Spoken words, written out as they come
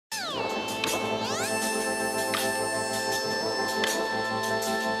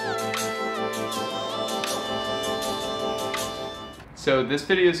So this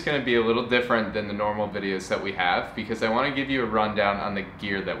video is going to be a little different than the normal videos that we have because I want to give you a rundown on the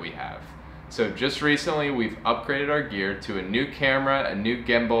gear that we have. So just recently we've upgraded our gear to a new camera, a new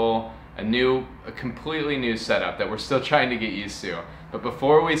gimbal, a completely new setup that we're still trying to get used to. But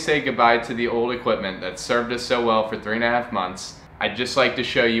before we say goodbye to the old equipment that served us so well for 3.5 months, I'd just like to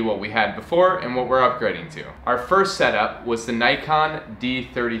show you what we had before and what we're upgrading to. Our first setup was the Nikon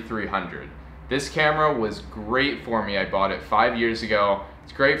D3300. This camera was great for me. I bought it 5 years ago.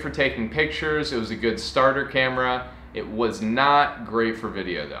 It's great for taking pictures. It was a good starter camera. It was not great for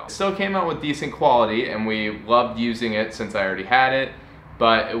video though. It still came out with decent quality and we loved using it since I already had it,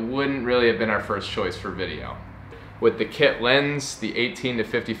 but it wouldn't really have been our first choice for video. With the kit lens, the 18 to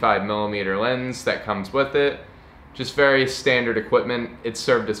 55 millimeter lens that comes with it, just very standard equipment. It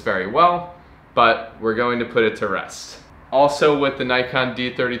served us very well, but we're going to put it to rest. Also with the Nikon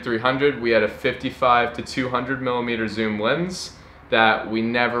D3300, we had a 55 to 200 millimeter zoom lens that we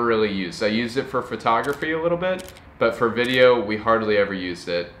never really used. I used it for photography a little bit, but for video, we hardly ever used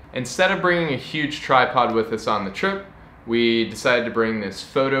it. Instead of bringing a huge tripod with us on the trip, we decided to bring this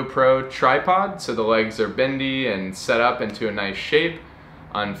Photo Pro tripod, so the legs are bendy and set up into a nice shape.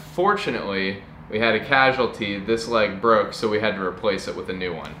 Unfortunately, we had a casualty. This leg broke, so we had to replace it with a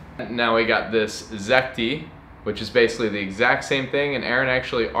new one. Now we got this Zekti, which is basically the exact same thing, and Erin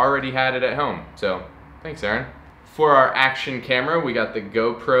actually already had it at home. So, thanks Erin. For our action camera, we got the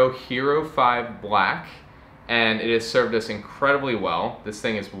GoPro Hero 5 Black, and it has served us incredibly well. This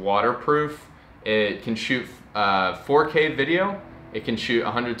thing is waterproof. It can shoot 4K video. It can shoot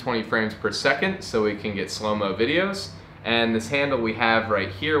 120 frames per second, so we can get slow-mo videos. And this handle we have right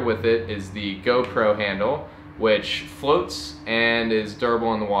here with it is the GoPro handle, which floats and is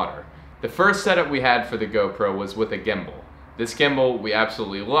durable in the water. The first setup we had for the GoPro was with a gimbal. This gimbal we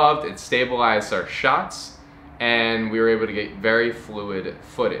absolutely loved. It stabilized our shots and we were able to get very fluid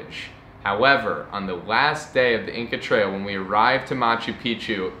footage. However, on the last day of the Inca Trail, when we arrived to Machu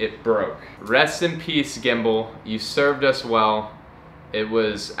Picchu, it broke. Rest in peace, gimbal. You served us well. It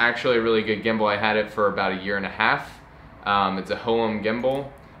was actually a really good gimbal. I had it for about 1.5 years. It's a Hohem gimbal.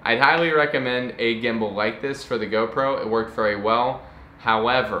 I'd highly recommend a gimbal like this for the GoPro. It worked very well.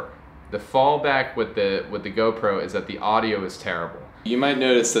 However, the fallback with the GoPro is that the audio is terrible. You might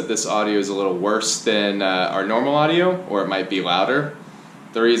notice that this audio is a little worse than our normal audio, or it might be louder.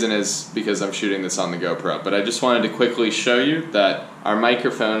 The reason is because I'm shooting this on the GoPro, but I just wanted to quickly show you that our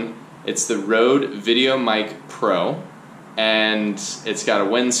microphone, it's the Rode Video Mic Pro, and it's got a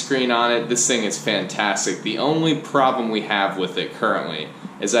windscreen on it. This thing is fantastic. The only problem we have with it currently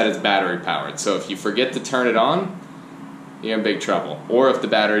is that it's battery powered, so if you forget to turn it on, you're in big trouble. Or if the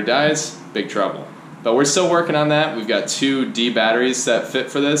battery dies, big trouble. But we're still working on that. We've got 2 D batteries that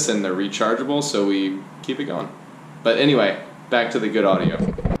fit for this and they're rechargeable, so we keep it going. But anyway, back to the good audio.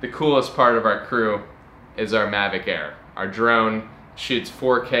 The coolest part of our crew is our Mavic Air. Our drone shoots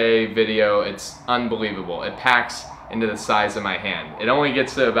 4K video. It's unbelievable. It packs into the size of my hand. It only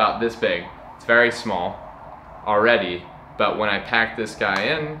gets to about this big. It's very small already, but when I pack this guy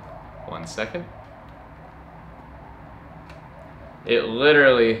in, 1 second, it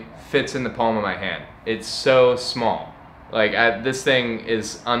literally fits in the palm of my hand. It's so small. Like, this thing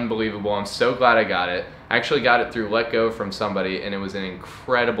is unbelievable. I'm so glad I got it. I actually got it through Let Go from somebody, and it was an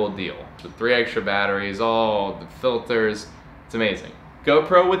incredible deal. With 3 extra batteries, all the filters, it's amazing.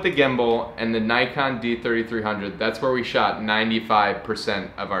 GoPro with the gimbal and the Nikon D3300, that's where we shot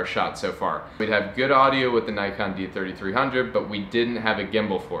 95% of our shots so far. We'd have good audio with the Nikon D3300, but we didn't have a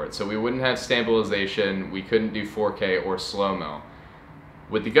gimbal for it. So we wouldn't have stabilization, we couldn't do 4K or slow-mo.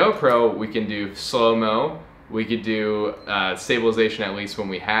 With the GoPro, we can do slow-mo, we could do stabilization at least when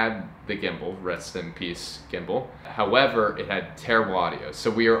we had the gimbal, rest in peace gimbal. However, it had terrible audio,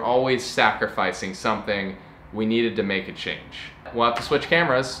 so we are always sacrificing something. We needed to make a change. We'll have to switch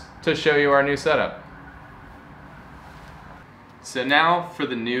cameras to show you our new setup. So now for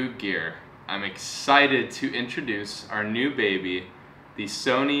the new gear. I'm excited to introduce our new baby, the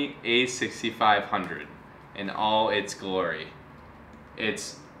Sony a6500 in all its glory.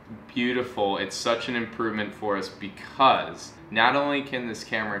 It's beautiful. It's such an improvement for us because not only can this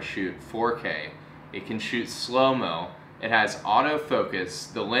camera shoot 4K, it can shoot slow-mo, it has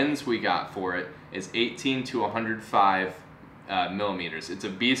autofocus. The lens we got for it is 18 to 105 millimeters. It's a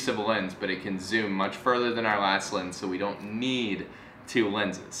beast of a lens, but it can zoom much further than our last lens, so we don't need 2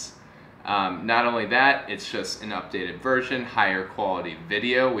 lenses. Not only that, it's just an updated version, higher quality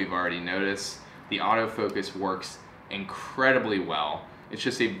video. We've already noticed the autofocus works incredibly well. It's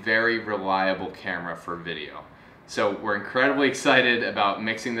just a very reliable camera for video. So we're incredibly excited about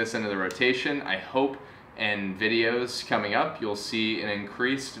mixing this into the rotation. I hope and videos coming up, you'll see an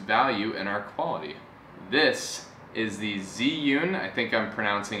increased value in our quality. This is the Zhiyun, I think I'm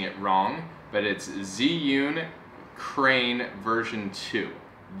pronouncing it wrong, but it's Zhiyun Crane version 2.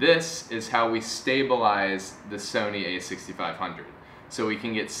 This is how we stabilize the Sony a6500. So we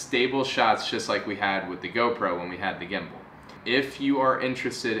can get stable shots just like we had with the GoPro when we had the gimbal. If you are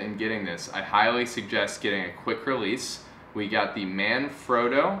interested in getting this, I highly suggest getting a quick release. We got the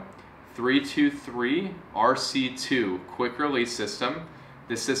Manfrotto 323 RC2 quick release system.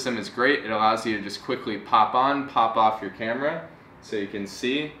 This system is great. It allows you to just quickly pop on, pop off your camera. So you can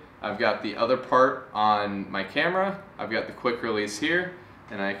see I've got the other part on my camera. I've got the quick release here,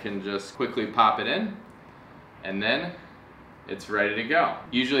 and I can just quickly pop it in, and then it's ready to go.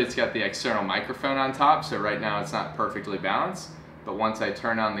 Usually it's got the external microphone on top, so right now it's not perfectly balanced, but once I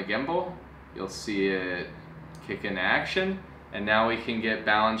turn on the gimbal, you'll see it kick into action, and now we can get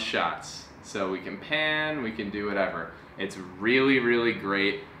balanced shots. So we can pan, we can do whatever. It's really, really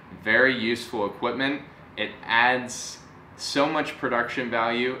great, very useful equipment. It adds so much production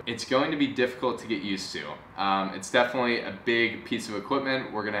value. It's going to be difficult to get used to. It's definitely a big piece of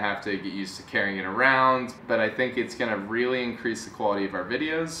equipment. We're gonna have to get used to carrying it around, but I think it's gonna really increase the quality of our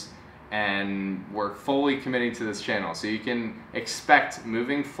videos, and we're fully committing to this channel. So you can expect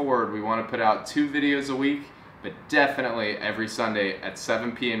moving forward, we wanna put out 2 videos a week, but definitely every Sunday at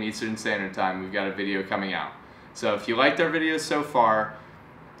 7 p.m. Eastern Standard Time, we've got a video coming out. So if you liked our videos so far,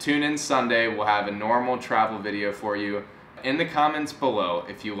 tune in Sunday. We'll have a normal travel video for you. In the comments below,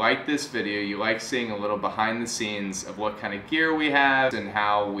 if you like this video, you like seeing a little behind the scenes of what kind of gear we have and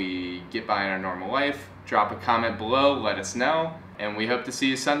how we get by in our normal life, drop a comment below, let us know, and we hope to see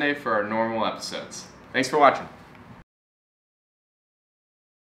you Sunday for our normal episodes. Thanks for watching.